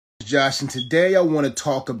Josh, and today I want to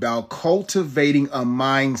talk about cultivating a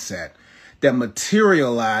mindset that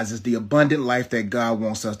materializes the abundant life that God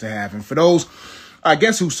wants us to have. And for those, I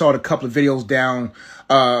guess, who saw the couple of videos down,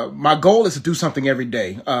 my goal is to do something every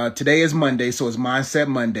day. Today is Monday, so it's Mindset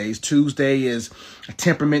Mondays. Tuesday is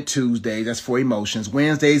Temperament Tuesdays. That's for emotions.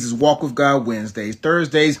 Wednesdays is Walk with God Wednesdays.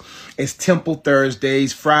 Thursdays is Temple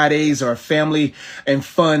Thursdays. Fridays are Family and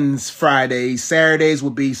Funds Fridays. Saturdays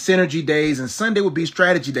will be Synergy Days, and Sunday will be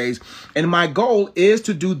Strategy Days. And my goal is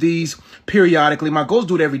to do these periodically. My goal is to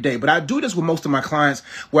do it every day, but I do this with most of my clients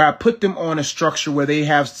where I put them on a structure where they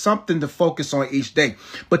have something to focus on each day.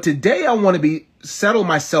 But today I want to settle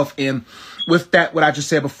myself in with that, what I just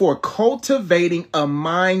said before, cultivating a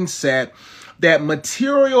mindset that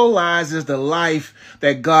materializes the life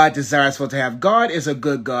that God desires for us to have. God is a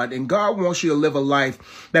good God, and God wants you to live a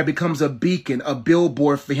life that becomes a beacon, a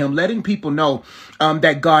billboard for him, letting people know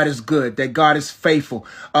that God is good, that God is faithful,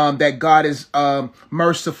 that God is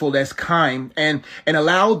merciful, that's kind, and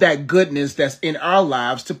allow that goodness that's in our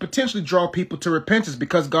lives to potentially draw people to repentance,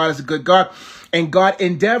 because God is a good God, and God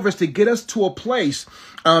endeavors to get us to a place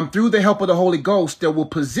through the help of the Holy Ghost that will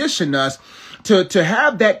position us to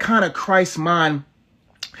have that kind of Christ mind,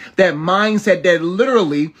 that mindset that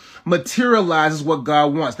literally materializes what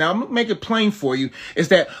God wants. Now, I'm going to make it plain for you, is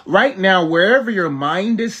that right now, wherever your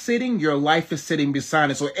mind is sitting, your life is sitting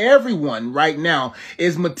beside it. So everyone right now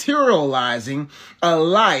is materializing a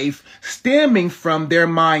life stemming from their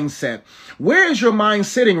mindset. Where is your mind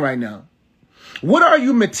sitting right now? What are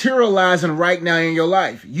you materializing right now in your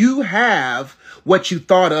life? You have what you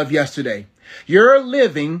thought of yesterday. You're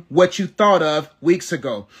living what you thought of weeks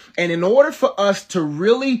ago. And in order for us to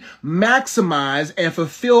really maximize and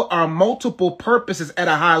fulfill our multiple purposes at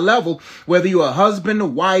a high level, whether you're a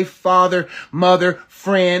husband, wife, father, mother,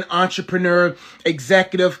 friend, entrepreneur,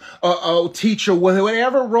 executive, teacher,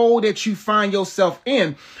 whatever role that you find yourself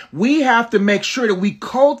in, we have to make sure that we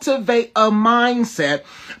cultivate a mindset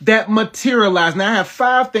that materializes. Now, I have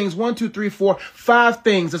 5 things, 1, 2, 3, 4, 5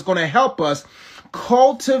 things that's going to help us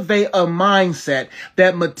cultivate a mindset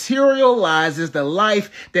that materializes the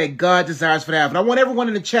life that God desires for to have. And I want everyone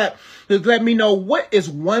in the chat to let me know, what is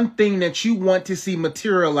one thing that you want to see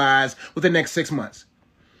materialize within the next 6 months?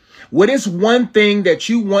 What is one thing that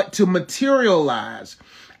you want to materialize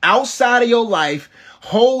outside of your life,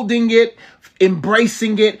 holding it,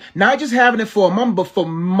 embracing it, not just having it for a moment, but for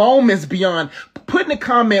moments beyond? Put in a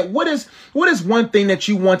comment, what is one thing that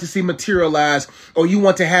you want to see materialize or you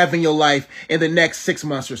want to have in your life in the next 6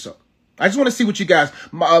 months or so? I just want to see what you guys,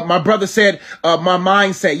 my brother said, my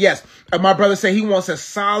mindset. Yes. My brother said he wants a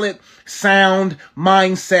solid, sound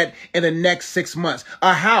mindset in the next 6 months.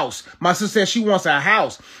 A house. My sister says she wants a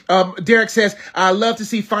house. Derek says, I love to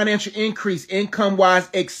see financial increase, income wise,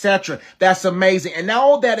 etc. That's amazing. And now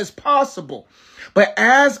all that is possible. But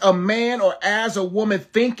as a man or as a woman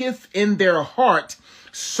thinketh in their heart,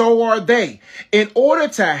 so are they. In order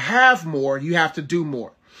to have more, you have to do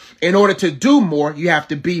more. In order to do more, you have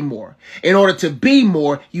to be more. In order to be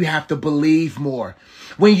more, you have to believe more.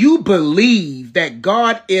 When you believe that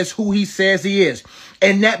God is who he says he is,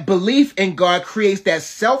 and that belief in God creates that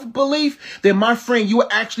self-belief, then my friend, you will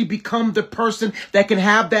actually become the person that can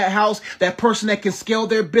have that house, that person that can scale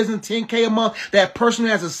their business 10K a month, that person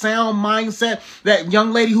who has a sound mindset, that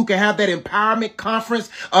young lady who can have that empowerment conference,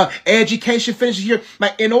 education finishes year.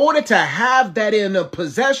 Like, in order to have that in a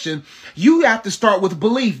possession, you have to start with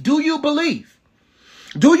belief. Do you believe?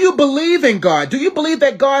 Do you believe in God? Do you believe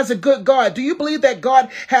that God's a good God? Do you believe that God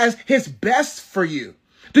has his best for you?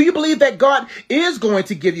 Do you believe that God is going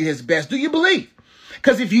to give you his best? Do you believe?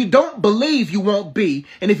 Because if you don't believe, you won't be.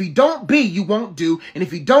 And if you don't be, you won't do. And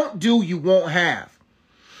if you don't do, you won't have.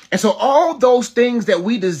 And so all those things that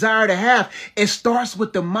we desire to have, it starts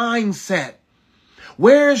with the mindset.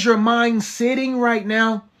 Where is your mind sitting right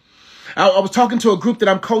now? I was talking to a group that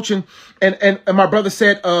I'm coaching, and my brother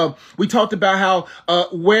said, we talked about how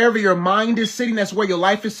wherever your mind is sitting, that's where your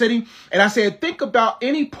life is sitting. And I said, think about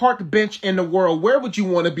any park bench in the world. Where would you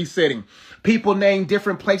want to be sitting? People name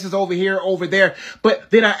different places over here, over there. But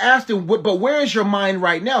then I asked him, but where is your mind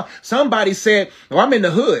right now? Somebody said, well, I'm in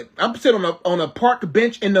the hood. I'm sitting on a park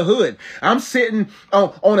bench in the hood. I'm sitting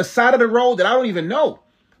on a side of the road that I don't even know.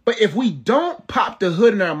 But if we don't pop the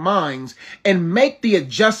hood in our minds and make the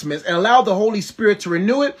adjustments and allow the Holy Spirit to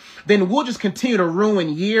renew it, then we'll just continue to ruin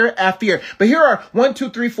year after year. But here are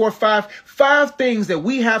 5 things that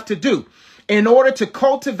we have to do in order to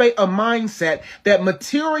cultivate a mindset that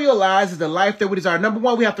materializes the life that we desire. Number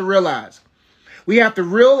 1, we have to realize. We have to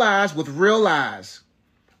realize with real eyes.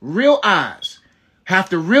 Real eyes have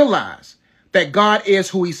to realize that God is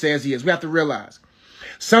who he says he is. We have to realize.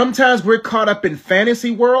 Sometimes we're caught up in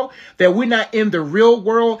fantasy world that we're not in the real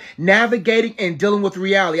world, navigating and dealing with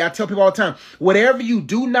reality. I tell people all the time, whatever you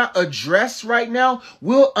do not address right now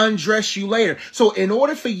will undress you later. So in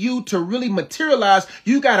order for you to really materialize,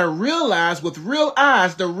 you got to realize with real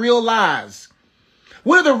eyes the real lies.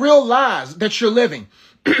 What are the real lies that you're living?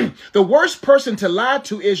 The worst person to lie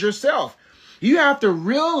to is yourself. You have to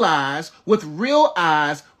realize with real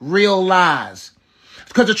eyes, real lies.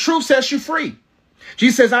 Because the truth sets you free.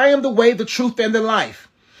 Jesus says, I am the way, the truth, and the life.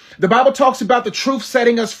 The Bible talks about the truth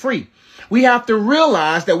setting us free. We have to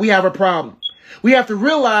realize that we have a problem. We have to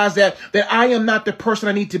realize that I am not the person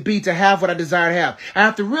I need to be to have what I desire to have. I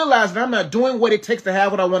have to realize that I'm not doing what it takes to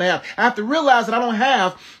have what I want to have. I have to realize that I don't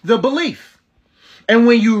have the belief. And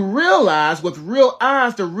when you realize with real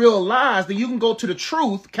eyes the real lies, then you can go to the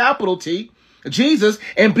truth, capital T, Jesus,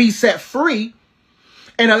 and be set free.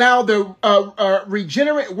 And allow the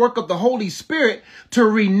regenerate work of the Holy Spirit to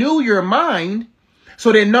renew your mind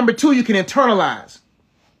so that, number two, you can internalize.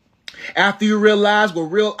 After you realize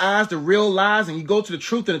with real eyes the real lies and you go to the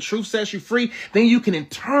truth and the truth sets you free, then you can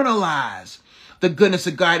internalize the goodness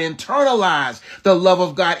of God, internalize the love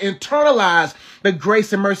of God, internalize the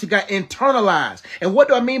grace and mercy of God, internalize. And what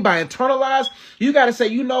do I mean by internalize? You got to say,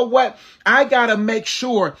 you know what? I got to make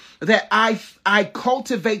sure that I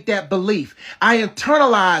cultivate that belief. I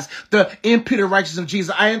internalize the imputed righteousness of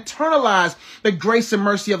Jesus. I internalize the grace and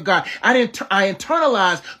mercy of God. I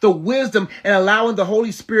internalize the wisdom and allowing the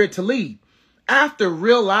Holy Spirit to lead. After I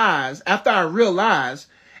realize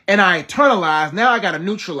and I internalize, now I got to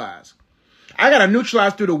neutralize. I got to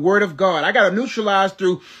neutralize through the word of God. I got to neutralize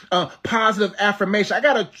through positive affirmation. I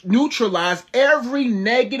got to neutralize every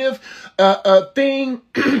negative thing,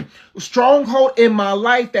 stronghold in my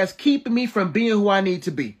life that's keeping me from being who I need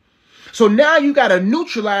to be. So now you got to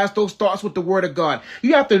neutralize those thoughts with the word of God.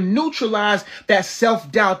 You have to neutralize that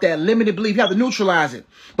self-doubt, that limited belief. You have to neutralize it.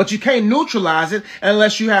 But you can't neutralize it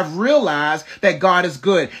unless you have realized that God is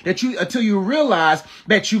good. Until you realize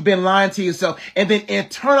that you've been lying to yourself and then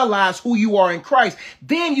internalize who you are in Christ.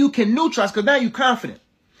 Then you can neutralize because now you're confident.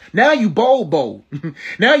 Now you bold.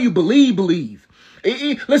 Now you believe.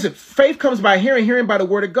 Listen, faith comes by hearing, hearing by the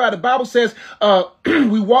word of God. The Bible says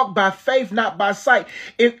we walk by faith, not by sight.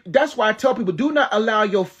 That's why I tell people, do not allow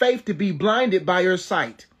your faith to be blinded by your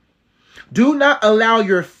sight. Do not allow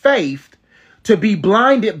your faith to be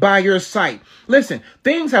blinded by your sight. Listen,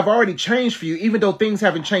 things have already changed for you, even though things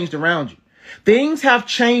haven't changed around you. Things have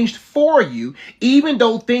changed for you, even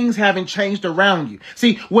though things haven't changed around you.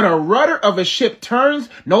 See, when a rudder of a ship turns,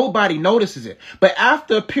 nobody notices it. But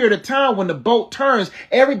after a period of time, when the boat turns,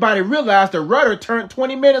 everybody realized the rudder turned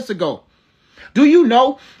 20 minutes ago. Do you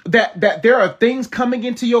know that there are things coming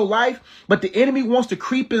into your life, but the enemy wants to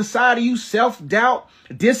creep inside of you, self-doubt,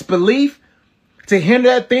 disbelief, to hinder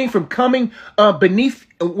that thing from coming beneath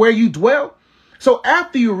where you dwell? So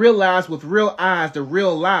after you realize with real eyes the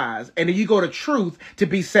real lies, and then you go to truth to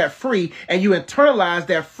be set free, and you internalize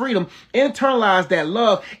that freedom, internalize that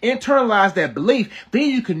love, internalize that belief, then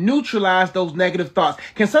you can neutralize those negative thoughts.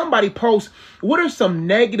 Can somebody post, what are some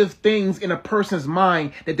negative things in a person's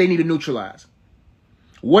mind that they need to neutralize?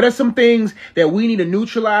 What are some things that we need to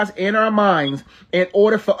neutralize in our minds in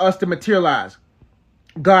order for us to materialize?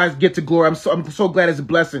 God get to glory. I'm so glad it's a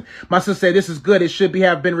blessing. My sister said, this is good. It should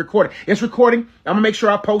have been recorded. It's recording. I'm going to make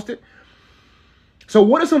sure I post it. So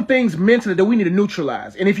what are some things mentally that we need to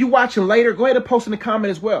neutralize? And if you're watching later, go ahead and post in the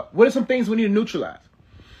comment as well. What are some things we need to neutralize?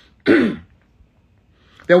 That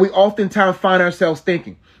we oftentimes find ourselves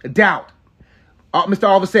thinking. Doubt. Mr.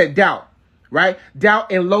 Oliver said doubt, right?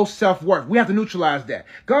 Doubt and low self-worth. We have to neutralize that.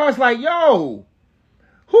 God's like, yo,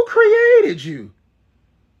 who created you?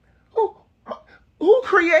 Who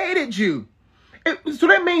created you? So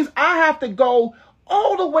that means I have to go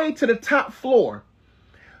all the way to the top floor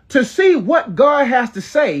to see what God has to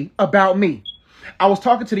say about me. I was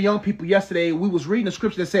talking to the young people yesterday. We was reading a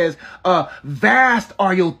scripture that says, vast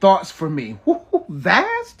are your thoughts for me.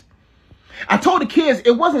 Vast? I told the kids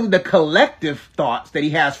it wasn't the collective thoughts that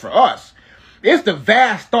he has for us. It's the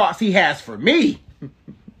vast thoughts he has for me.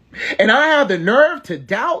 And I have the nerve to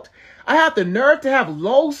doubt. I have the nerve to have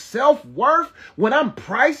low self-worth when I'm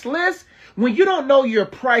priceless. When you don't know you're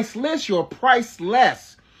priceless, you're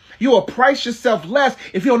priceless. You will price yourself less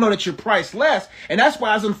if you don't know that you're priceless. And that's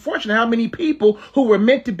why it's unfortunate how many people who were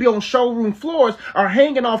meant to be on showroom floors are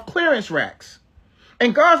hanging off clearance racks.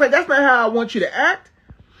 And God's like, that's not how I want you to act.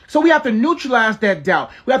 So we have to neutralize that doubt.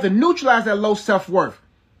 We have to neutralize that low self-worth.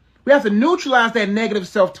 We have to neutralize that negative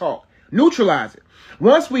self-talk. Neutralize it.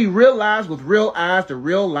 Once we realize with real eyes the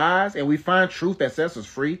real lies, and we find truth that sets us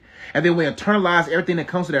free, and then we internalize everything that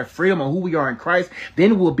comes to that freedom on who we are in Christ,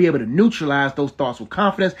 then we'll be able to neutralize those thoughts with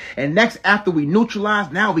confidence. And next, after we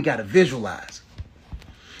neutralize, now we got to visualize.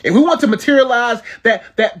 If we want to materialize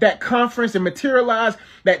that conference and materialize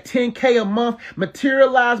that 10K a month,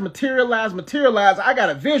 materialize, I got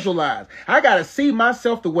to visualize. I got to see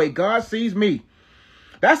myself the way God sees me.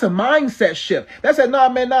 That's a mindset shift. That's a, nah,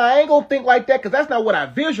 I ain't going to think like that because that's not what I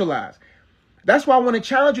visualize. That's why I want to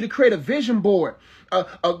challenge you to create a vision board, a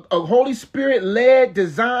Holy Spirit led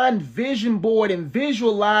design vision board, and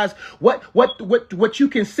visualize what you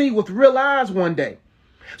can see with real eyes one day.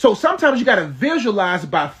 So sometimes you got to visualize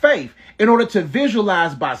by faith in order to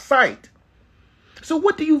visualize by sight. So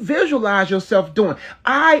what do you visualize yourself doing?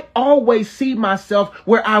 I always see myself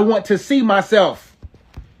where I want to see myself.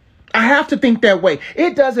 I have to think that way.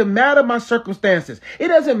 It doesn't matter my circumstances. It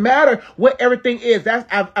doesn't matter what everything is.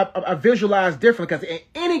 I visualize differently because at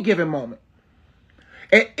any given moment,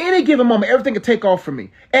 everything can take off from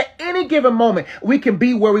me. At any given moment, we can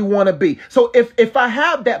be where we want to be. So if I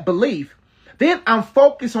have that belief, then I'm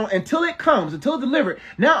focused on until it comes, until it's delivered.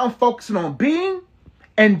 Now I'm focusing on being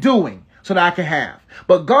and doing so that I can have.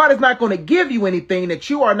 But God is not going to give you anything that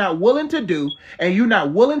you are not willing to do and you're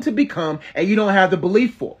not willing to become and you don't have the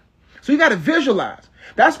belief for. So you got to visualize.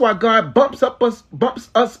 That's why God bumps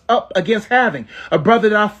us up against having. A brother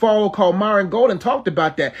that I follow called Myron Golden talked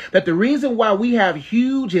about that the reason why we have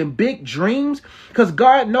huge and big dreams, because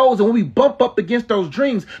God knows that when we bump up against those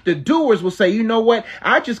dreams, the doers will say, you know what?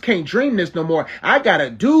 I just can't dream this no more. I got to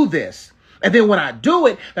do this. And then when I do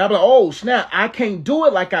it, I'll be like, oh, snap, I can't do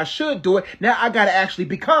it like I should do it. Now I got to actually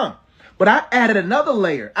become. But I added another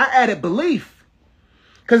layer. I added belief.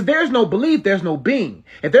 Because there's no belief, there's no being.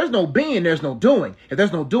 If there's no being, there's no doing. If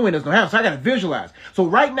there's no doing, there's no having. So I got to visualize. So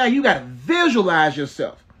right now, you got to visualize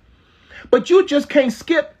yourself. But you just can't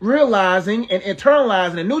skip realizing and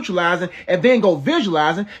internalizing and neutralizing and then go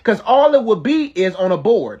visualizing, because all it will be is on a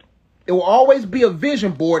board. It will always be a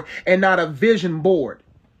vision board and not a vision board.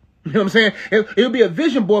 You know what I'm saying? It'll be a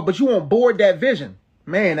vision board, but you won't board that vision.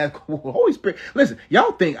 Man, that's cool. Holy Spirit. Listen,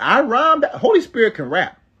 y'all think I rhymed? Holy Spirit can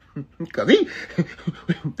rap. Because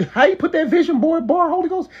how you put that vision board bar, Holy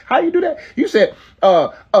Ghost? How you do that? You said,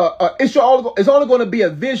 it's only going to be a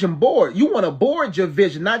vision board. You want to board your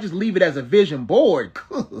vision, not just leave it as a vision board.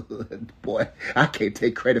 Good boy, I can't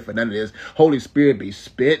take credit for none of this. Holy Spirit be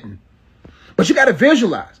spitting. But you got to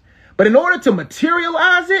visualize. But in order to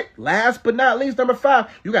materialize it, last but not least, number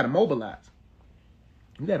 5, you got to mobilize.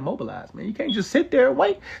 You got to mobilize, man. You can't just sit there and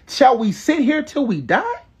wait. Shall we sit here till we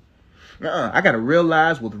die? I got to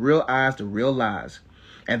realize with real eyes the real lies,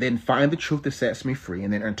 and then find the truth that sets me free,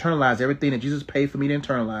 and then internalize everything that Jesus paid for me to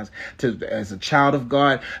internalize. As a child of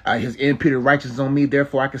God, his imputed righteousness on me,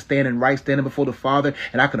 therefore I can stand in right standing before the Father,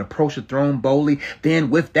 and I can approach the throne boldly.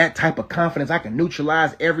 Then with that type of confidence, I can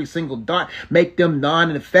neutralize every single dart, make them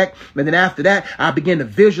non in effect. And then after that, I begin to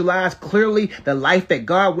visualize clearly the life that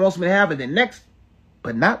God wants me to have. And then next,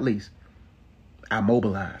 but not least, I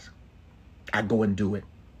mobilize. I go and do it.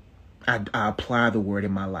 I apply the word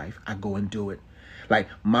in my life. I go and do it. Like,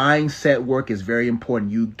 mindset work is very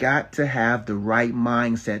important. You got to have the right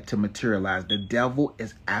mindset to materialize. The devil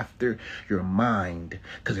is after your mind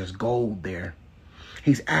because there's gold there.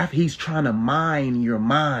 He's trying to mine your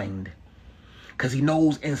mind because he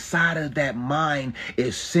knows inside of that mind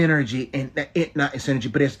is synergy, and not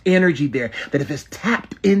synergy, but there's energy there that if it's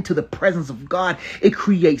tapped into the presence of God, it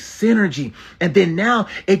creates synergy. And then now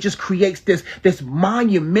it just creates this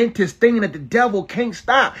monumentous thing that the devil can't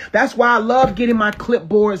stop. That's why I love getting my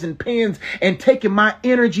clipboards and pens and taking my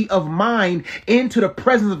energy of mind into the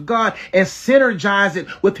presence of God and synergize it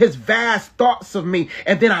with his vast thoughts of me.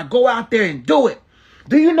 And then I go out there and do it.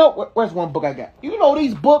 Do you know, where's one book I got? You know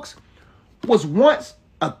these books was once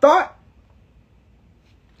a thought?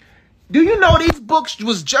 Do you know these books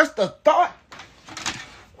was just a thought?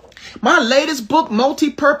 My latest book,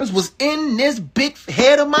 Multi-Purpose, was in this big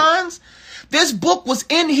head of mine. This book was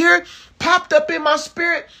in here, popped up in my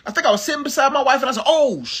spirit. I think I was sitting beside my wife and I said,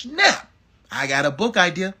 oh, snap, I got a book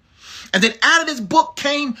idea. And then out of this book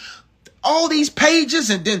came all these pages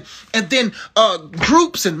and then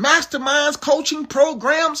groups and masterminds, coaching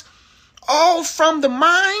programs, all from the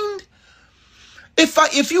mind.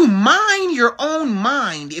 If you mine your own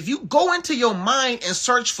mind, if you go into your mind and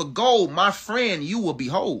search for gold, my friend, you will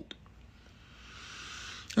behold.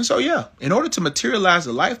 And so, yeah, in order to materialize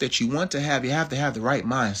the life that you want to have, you have to have the right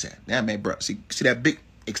mindset. Now, man, bro, see that big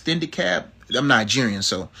extended cab? I'm Nigerian,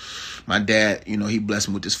 so my dad, he blessed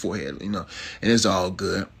me with this forehead, and it's all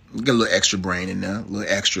good. Get a little extra brain in there, a little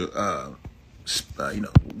extra,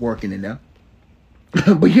 working in there.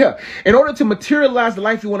 But yeah, in order to materialize the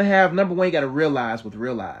life you want to have, number one, you got to realize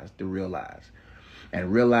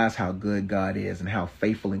and realize how good God is and how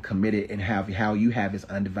faithful and committed and how you have his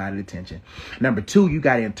undivided attention. Number two, you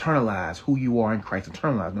got to internalize who you are in Christ.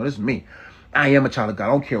 Internalize. No, this is me. I am a child of God. I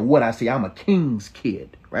don't care what I see. I'm a king's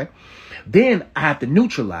kid, right? Then I have to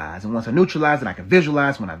neutralize. And once I neutralize, then I can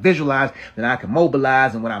visualize. When I visualize, then I can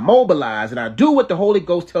mobilize. And when I mobilize and I do what the Holy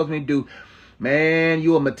Ghost tells me to do, man,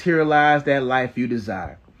 you will materialize that life you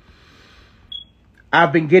desire.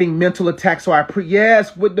 I've been getting mental attacks. So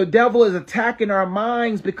yes, what the devil is attacking our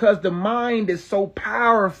minds because the mind is so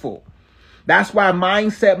powerful. That's why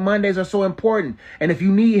Mindset Mondays are so important. And if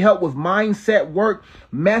you need help with mindset work,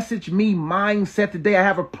 message me Mindset today. I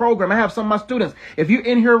have a program. I have some of my students. If you're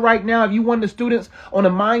in here right now, if you one of the students on a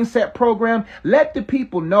mindset program, let the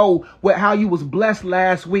people know how you was blessed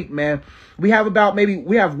last week, man. We have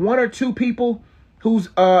one or two people who's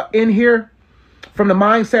in here from the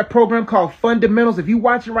mindset program called Fundamentals. If you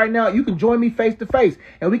watching right now, you can join me face to face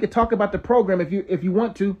and we can talk about the program if you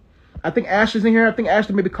want to. I think Ashley's in here. I think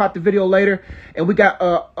Ashley maybe caught the video later. And we got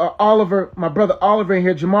Oliver, my brother Oliver in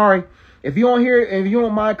here, Jamari. If you're on here and if you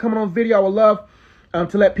don't mind coming on video, I would love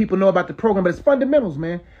to let people know about the program. But it's fundamentals,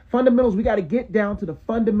 man. Fundamentals, we got to get down to the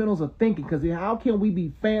fundamentals of thinking, because how can we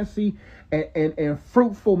be fancy and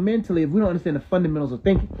fruitful mentally if we don't understand the fundamentals of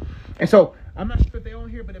thinking? And so I'm not sure if they're on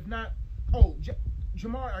here, but if not,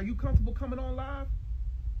 Jamari, are you comfortable coming on live?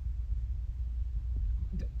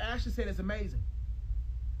 Ashley said it's amazing.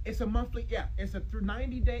 It's a monthly, it's a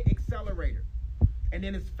 90-day accelerator. And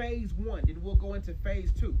then it's phase 1. Then we'll go into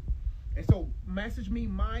phase 2. And so message me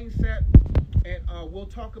Mindset, and we'll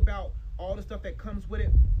talk about all the stuff that comes with it.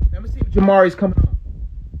 Let me see if Jamari's coming on.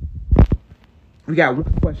 We got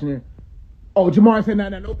one question here. Oh, Jamari said,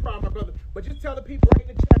 no problem, my brother. But just tell the people right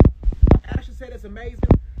in the chat. Ashley said it's amazing.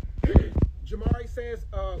 Jamari says,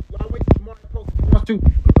 I'll wait till Jamari posts if he wants to.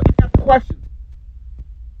 But I got the question.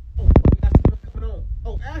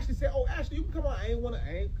 Oh, Ashley said, Ashley, you can come on.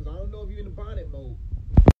 Because I don't know if you're in the bonnet mode.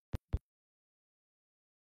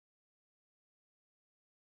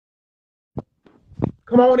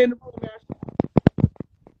 Come on in the room, Ashley.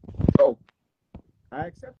 Oh, I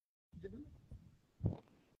accept.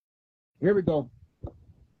 Here we go.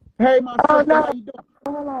 Hey, my sister, No. how you doing?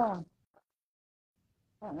 Hold on.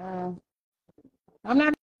 I'm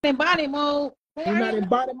not in body mode. You're not in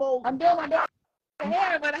bonnet mode? I'm doing my daughter's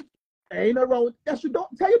hair, but ain't no wrong with that's your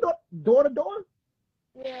daughter. Tell your daughter.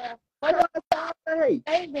 Yeah. But hey.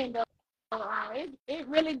 Amazing though. It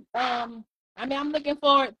really I'm looking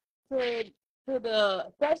forward to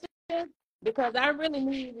the session, because I really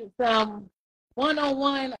need some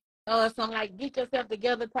one-on-one some like get yourself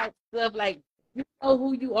together type stuff, like you know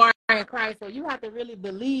who you are in Christ, so you have to really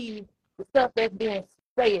believe the stuff that's being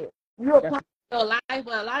said. You're applying your life,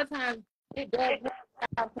 but a lot of times it does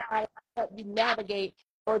have to help you navigate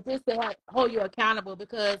or just to help hold you accountable,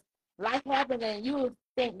 because life happens and you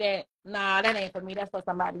think that, nah, that ain't for me, that's for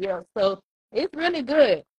somebody else. So it's really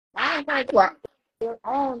good. I encourage your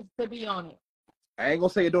own to be on it. I ain't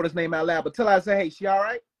gonna say your daughter's name out loud, but tell her, I say, hey, she all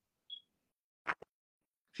right?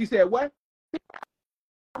 She said what?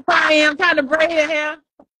 I am trying to braid her hair.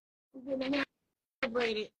 Getting her hair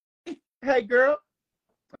braided. Hey, girl.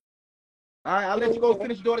 All right, I'll let you go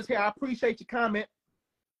finish your daughter's hair. I appreciate your comment.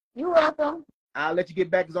 You're welcome. I'll let you get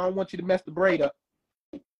back because I don't want you to mess the braid up.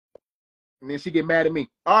 And then she get mad at me.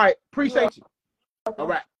 All right, appreciate you. All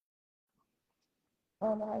right. I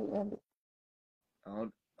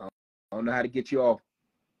don't know how to get you off.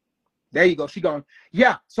 There you go. She gone.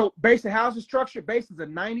 Yeah. So basically, how's the structure? Basically, it's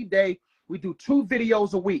a 90-day. We do 2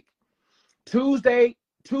 videos a week. Tuesdays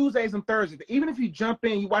and Thursdays. Even if you jump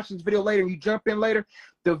in, you watch this video later, and you jump in later,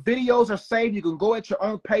 the videos are saved. You can go at your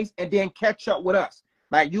own pace and then catch up with us.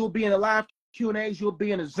 Like, you'll be in a live Q&As, you'll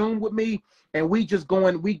be in a Zoom with me, and we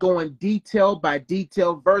going detail by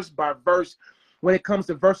detail, verse by verse, when it comes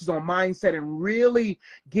to verses on mindset and really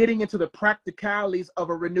getting into the practicalities of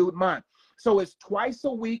a renewed mind. So it's twice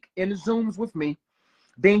a week in the Zooms with me.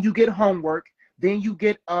 Then you get homework. Then you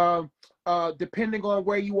get, depending on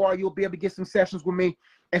where you are, you'll be able to get some sessions with me.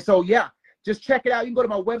 And so, yeah, just check it out. You can go to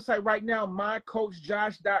my website right now,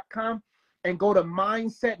 mycoachjosh.com, and go to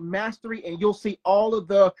Mindset Mastery, and you'll see all of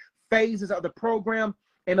the phases of the program,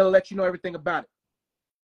 and it'll let you know everything about it.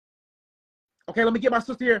 Okay, let me get my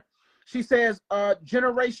sister here. She says,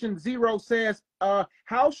 Generation Zero says,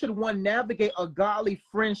 how should one navigate a godly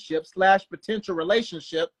friendship / potential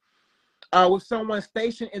relationship with someone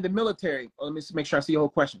stationed in the military? Let me make sure I see your whole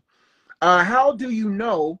question. How do you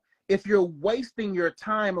know if you're wasting your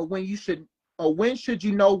time, or when should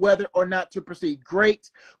you know whether or not to proceed? Great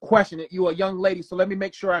question. You're a young lady, so let me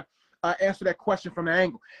make sure I answer that question from the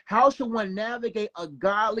angle. How should one navigate a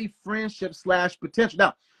godly friendship / potential?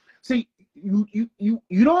 Now, see, you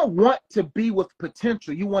don't want to be with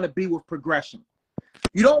potential. You want to be with progression.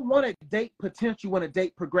 You don't want to date potential. You want to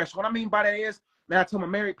date progression. What I mean by that is, now I tell my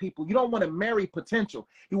married people, you don't want to marry potential.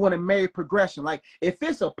 You want to marry progression. Like, if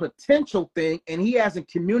it's a potential thing and he hasn't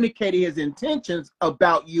communicated his intentions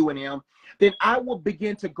about you and him, then I will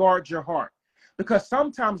begin to guard your heart. Because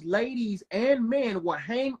sometimes ladies and men will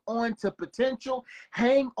hang on to potential,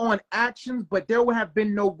 hang on actions, but there will have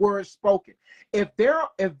been no words spoken.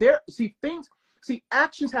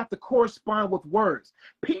 Actions have to correspond with words.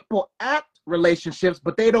 People act relationships,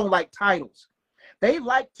 but they don't like titles. They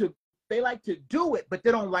like to do it, but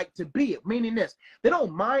they don't like to be it. Meaning this, they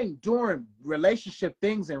don't mind doing relationship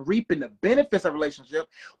things and reaping the benefits of relationship,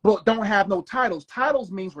 but don't have no titles. Titles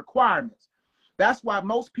means requirements. That's why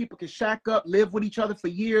most people can shack up, live with each other for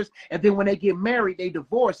years, and then when they get married, they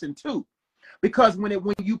divorce in two. Because when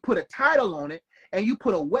you put a title on it, and you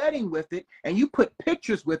put a wedding with it, and you put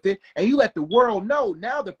pictures with it, and you let the world know,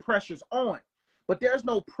 now the pressure's on. But there's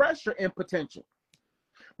no pressure in potential.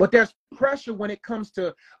 But there's pressure when it comes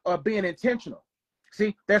to being intentional.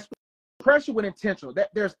 See, there's pressure with intentional.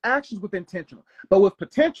 There's actions with intentional. But with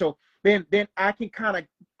potential, then I can kind of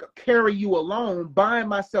carry you along, buying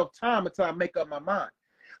myself time until I make up my mind.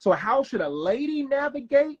 So how should a lady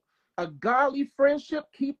navigate a godly friendship?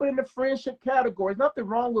 Keep it in the friendship category. There's nothing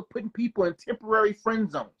wrong with putting people in temporary friend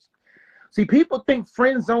zones. See, people think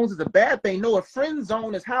friend zones is a bad thing. No, a friend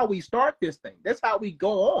zone is how we start this thing. That's how we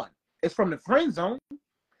go on. It's from the friend zone.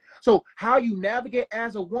 So how you navigate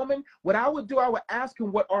as a woman, what I would do, I would ask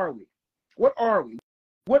him, what are we? What are we?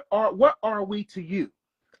 What are we to you?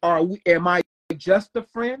 Am I just a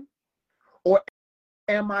friend? Or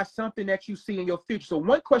am I something that you see in your future? So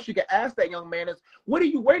one question you can ask that young man is, where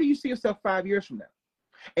do you see yourself 5 years from now?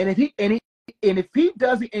 And if he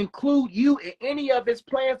doesn't include you in any of his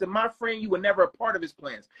plans, then my friend, you were never a part of his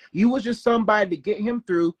plans. You was just somebody to get him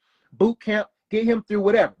through boot camp, get him through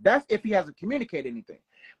whatever. That's if he hasn't communicated anything.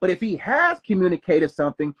 But if he has communicated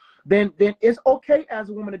something, then it's okay as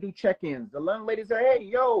a woman to do check-ins. The young lady say, hey,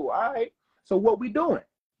 yo, all right, so what we doing?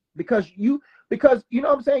 Because you know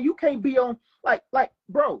what I'm saying? You can't be on, like,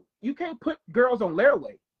 bro, you can't put girls on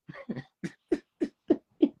layaway.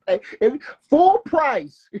 Full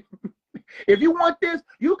price. If you want this,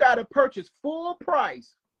 you got to purchase full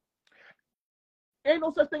price. Ain't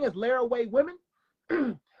no such thing as layaway women.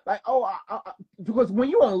 Like, because when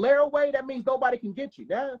you're on layaway, that means nobody can get you.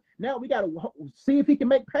 Now we got to see if he can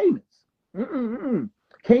make payments. Can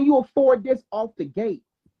you afford this off the gate?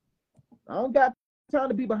 I don't got time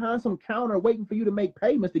to be behind some counter waiting for you to make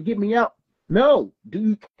payments to get me out. No.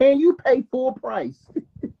 Can you pay full price?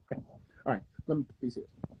 All right, let me be serious.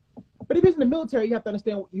 But if it's in the military, you have to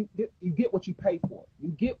understand you get what you pay for. You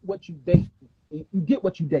get what you date. You get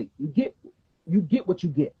what you date. You get what you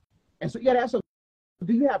get. And so you got to ask,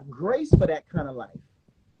 do you have grace for that kind of life?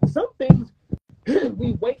 Some things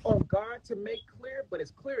we wait on God to make clear, but it's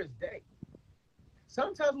clear as day.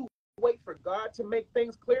 Sometimes we wait for God to make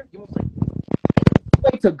things clear. You know what I'm saying?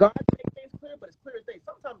 Wait to God to make things clear, but it's clear as day.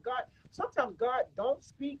 Sometimes God don't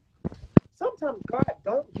speak. Sometimes God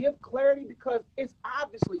don't give clarity because it's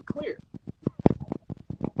obviously clear.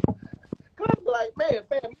 God be like, man,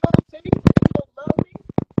 fam, you know what I'm saying? You don't love me,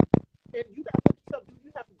 and you got to look yourself. Do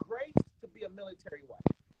you have grace to be a military wife?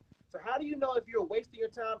 So how do you know if you're wasting your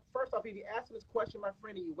time? First off, if you ask this question, my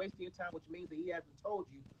friend, and you're wasting your time, which means that he hasn't told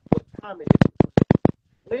you what time it is.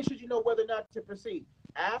 When should you know whether or not to proceed?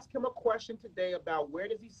 Ask him a question today about where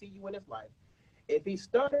does he see you in his life. If he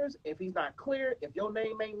stutters, if he's not clear, if your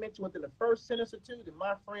name ain't mentioned within the first sentence or two, then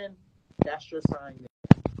my friend, that's your sign.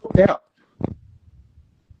 Yeah.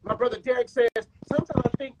 My brother Derek says, sometimes I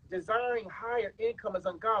think desiring higher income is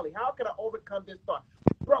ungodly. How can I overcome this thought?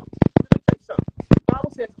 Bro, let me tell you something. The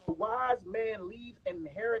Bible says a wise man leaves an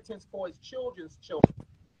inheritance for his children's children.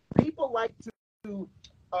 People like to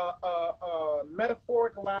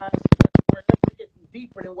metaphoricalize where it gets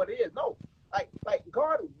deeper than what it is. No, like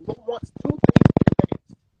God wants two things to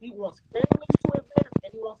advance. He wants families to advance,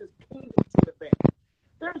 and he wants his kingdom to advance.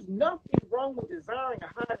 There's nothing wrong with desiring a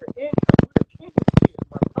higher income. We're the kingdom kids,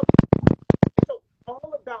 my brother. So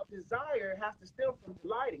all about desire has to stem from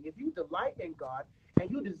delighting. If you delight in God and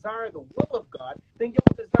you desire the will of God, then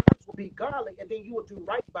your desires will be godly, and then you will do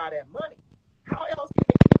right by that money. How else can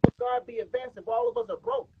the kingdom of God be advanced if all of us are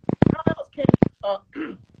broke? How else can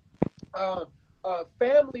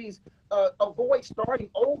families avoid starting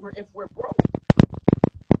over if we're broke?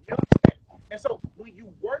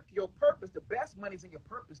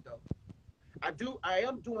 I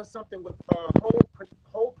am doing something with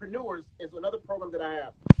Wholepreneurs is another program that I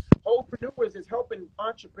have. Wholepreneurs is helping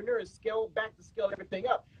entrepreneurs scale everything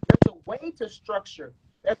up. There's a way to structure.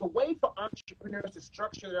 There's a way for entrepreneurs to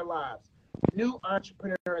structure their lives. New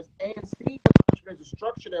entrepreneurs and seasoned entrepreneurs to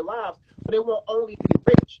structure their lives, so they won't only be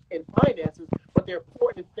rich in finances, but they're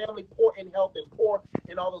poor in family, poor in health, and poor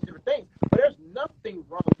in all those different things. But there's nothing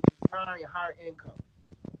wrong with desiring higher income.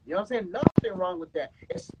 You know what I'm saying? Nothing wrong with that,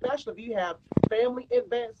 especially if you have family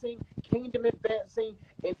advancing, kingdom advancing,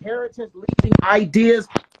 inheritance leading ideas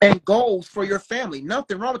and goals for your family.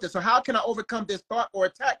 Nothing wrong with this. So how can I overcome this thought or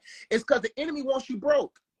attack? It's because the enemy wants you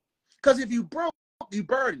broke. Because if you broke, you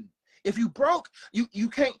burden. If you broke, you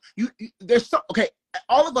can't, there's so, okay,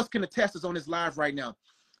 all of us can attest this on this live right now.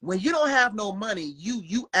 When you don't have no money,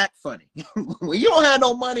 you act funny. When you don't have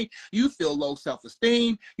no money, you feel low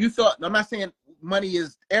self-esteem. You feel, I'm not saying money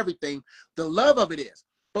is everything. The love of it is.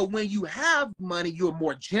 But when you have money, you're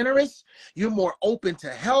more generous. You're more open to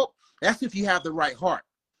help. That's if you have the right heart.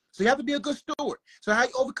 So you have to be a good steward. So how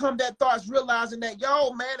you overcome that thought is realizing that,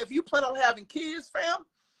 yo, man, if you plan on having kids, fam,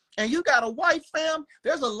 and you got a wife, fam,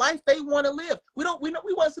 there's a life they want to live. We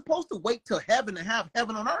weren't supposed to wait till heaven to have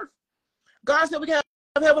heaven on earth. God said we can have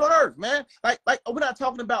heaven on earth, man. Like we're not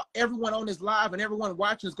talking about everyone on this live and everyone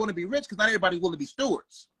watching is going to be rich, because not everybody will be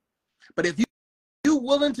stewards. But if you're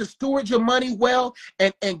willing to steward your money well,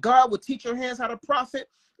 and God will teach your hands how to profit.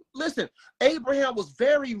 Listen, Abraham was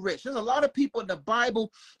very rich. There's a lot of people in the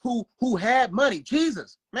Bible who had money.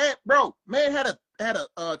 Jesus, man, had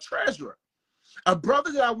a treasurer. A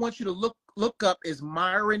brother that I want you to look up is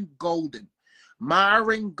Myron Golden.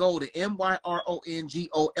 Myron Golden, MYRONGOLDEN.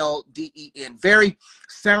 Very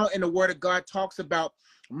sound in the Word of God. Talks about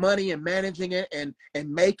money and managing it and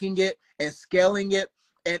making it and scaling it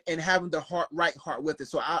and having the right heart with it.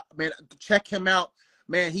 So man, check him out.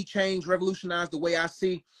 Man, he changed, revolutionized the way I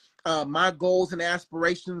see my goals and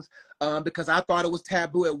aspirations, because I thought it was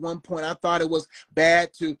taboo at one point. I thought it was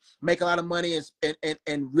bad to make a lot of money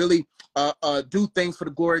and really do things for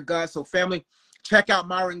the glory of God. So family, check out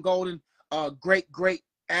Myron Golden. Great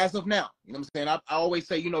as of now. You know what I'm saying? I always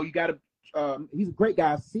say, you got to, he's a great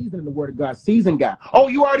guy, seasoned in the Word of God, seasoned guy. Oh,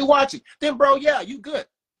 you already watching? Then, bro, yeah, you good.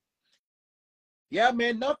 Yeah,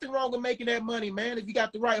 man, nothing wrong with making that money, man, if you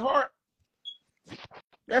got the right heart.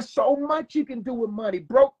 There's so much you can do with money.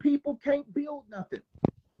 Broke people can't build nothing.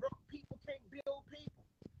 Broke people can't build people.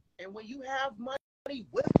 And when you have money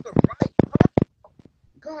with the right heart,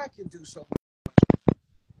 God can do so much.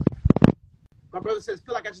 My brother says,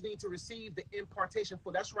 feel like I just need to receive the impartation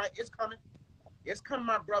for. That's right. It's coming. It's coming,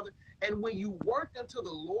 my brother. And when you work unto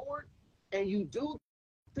the Lord and you do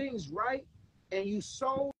things right and you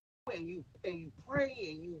sow and you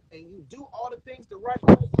pray and you do all the things the right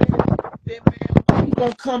way, then man, money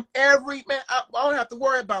gonna come every man. I don't have to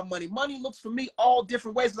worry about money. Money looks for me all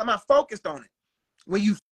different ways because I'm not focused on it. When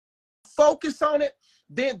you focus on it,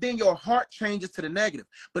 then your heart changes to the negative.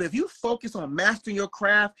 But if you focus on mastering your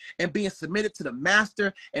craft and being submitted to the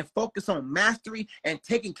master and focus on mastery and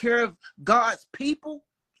taking care of God's people,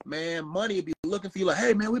 man, money will be looking for you like,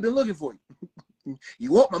 hey, man, we've been looking for you.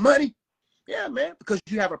 You want my money? Yeah, man, because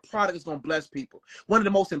you have a product that's going to bless people. One of the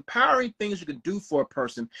most empowering things you can do for a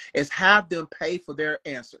person is have them pay for their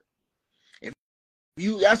answer.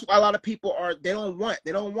 That's why a lot of people they don't want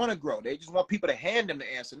to grow. They just want people to hand them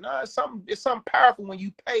the answer. No, it's something powerful when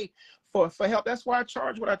you pay for help. That's why I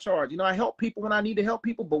charge what I charge. I help people when I need to help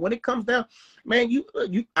people, but when it comes down, man,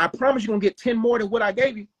 I promise you're gonna get 10 more than what I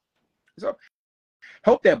gave you. So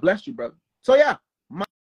hope that blessed you, brother. So yeah, my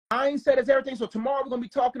mindset is everything. So tomorrow we're gonna be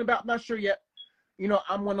talking about, I'm not sure yet.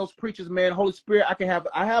 I'm one of those preachers, man. Holy Spirit, I have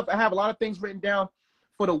a lot of things written down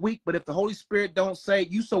for the week, but if the Holy Spirit don't say,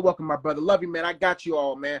 you so welcome, my brother. Love you, man. I got you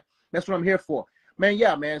all, man. That's what I'm here for, man.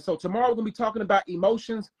 Yeah, man. So tomorrow we're gonna be talking about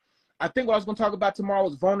emotions. I think what I was gonna talk about tomorrow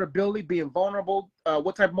is vulnerability, being vulnerable,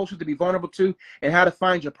 what type of emotions to be vulnerable to, and how to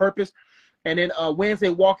find your purpose. And then Wednesday,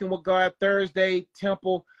 walking with God. Thursday,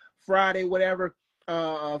 temple. Friday, whatever,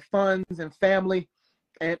 funds and family.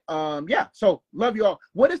 And yeah, so love you all.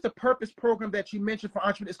 What is the purpose program that you mentioned for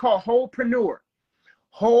entrepreneurs? It's called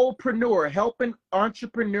Wholepreneur, helping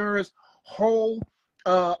entrepreneurs hold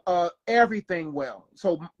everything well.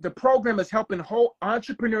 So the program is helping whole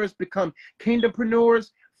entrepreneurs become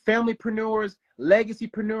kingdompreneurs, familypreneurs,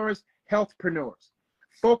 legacypreneurs, healthpreneurs.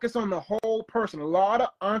 Focus on the whole person. A lot of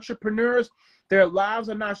entrepreneurs, their lives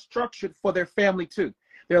are not structured for their family too.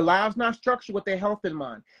 Their lives not structured with their health in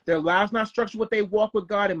mind. Their lives not structured with they walk with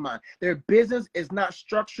God in mind. Their business is not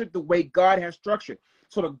structured the way God has structured.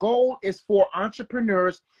 So the goal is for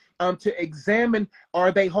entrepreneurs to examine,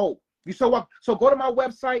 are they whole? So go to my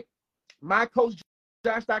website,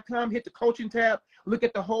 josh.com, hit the coaching tab, look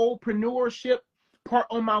at the whole preneurship part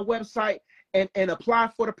on my website, and apply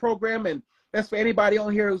for the program. And that's for anybody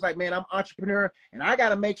on here who's like, man, I'm an entrepreneur, and I got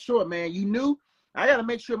to make sure, man, I got to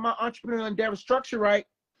make sure my entrepreneurial endeavor structure right.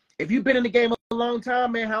 If you've been in the game a long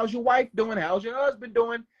time, man, how's your wife doing? How's your husband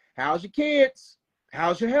doing? How's your kids?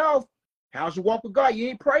 How's your health? How's your walk with God? You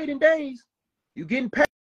ain't prayed in days. You getting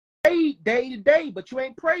paid day to day, but you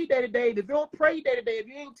ain't prayed day to day. If you don't pray day to day, if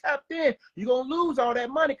you ain't tapped in, you're going to lose all that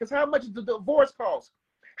money. Because how much does the divorce cost?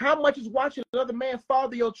 How much is watching another man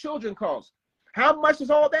father your children cost? How much does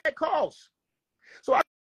all that cost? So I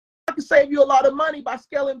can save you a lot of money by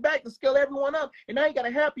scaling back to scale everyone up. And now you got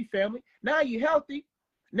a happy family. Now you're healthy.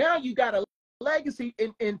 Now you got a legacy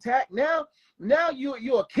intact. Now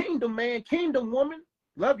you're a kingdom man, kingdom woman.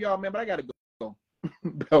 Love y'all, man, but I got to go.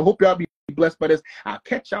 I hope y'all be blessed by this. I'll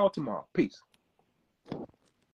catch y'all tomorrow. Peace.